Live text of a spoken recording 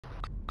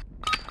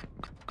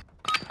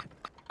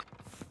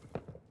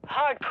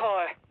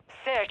hardcore.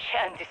 Search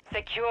and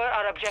secure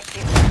our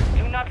objectives.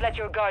 Do not let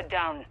your guard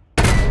down.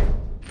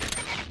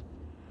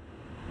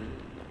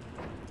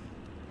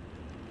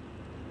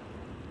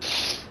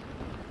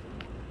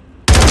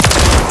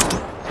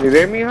 You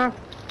hear me, huh?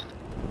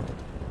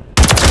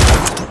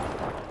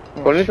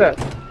 What is that?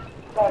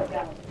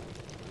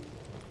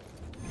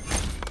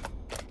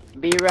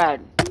 Be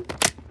red.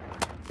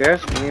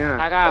 Yes,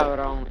 yeah.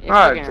 Cabrón.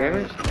 Ah, damn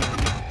it.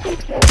 Why you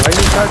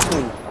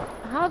touching me?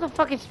 How the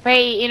fuck is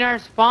Pay in our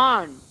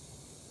spawn?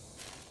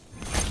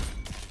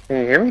 Can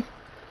you hear me?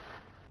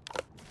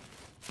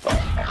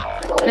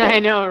 I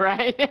know,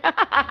 right?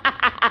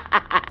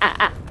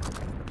 I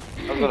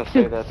was gonna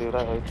say that, dude.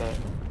 I like that.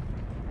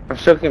 I'm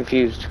so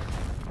confused.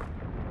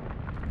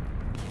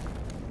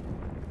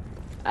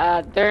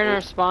 They're in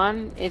our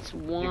spawn. It's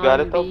 1v3. You got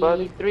it though,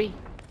 buddy?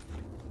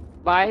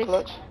 Buys?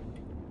 Clutch?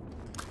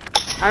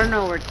 I don't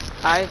know where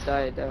I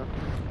died though.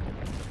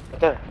 Right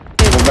there.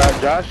 What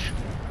about Josh?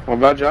 What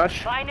about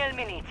Josh? Final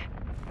minute.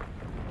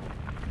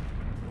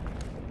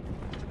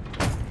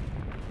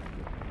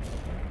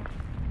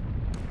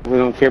 We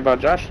don't care about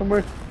Josh no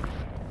more?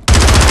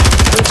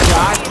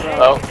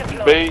 Oh,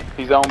 B.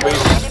 He's on B.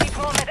 Enemy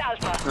bomb at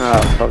Alpha.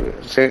 Oh, fuck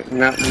it. Say it.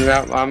 Now,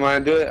 I'm gonna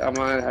do it. I'm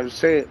gonna have to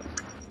say it.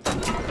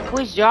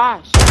 Who's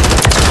Josh?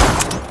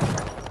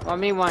 Oh,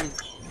 me one.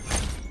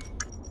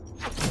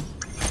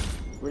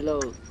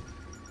 Reload.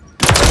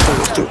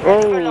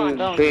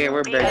 Oh, damn,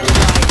 we're back.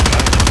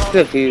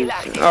 Defuse.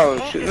 Oh,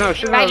 shoot. No,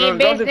 shoot. No, don't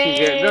defuse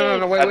yet.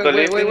 No, wait.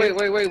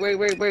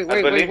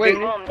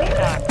 Bomb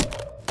start.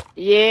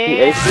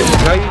 Yeah.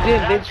 No, you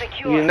didn't, bitch.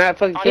 You're not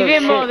fucking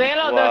Even killing shit.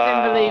 Modelo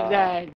doesn't believe that.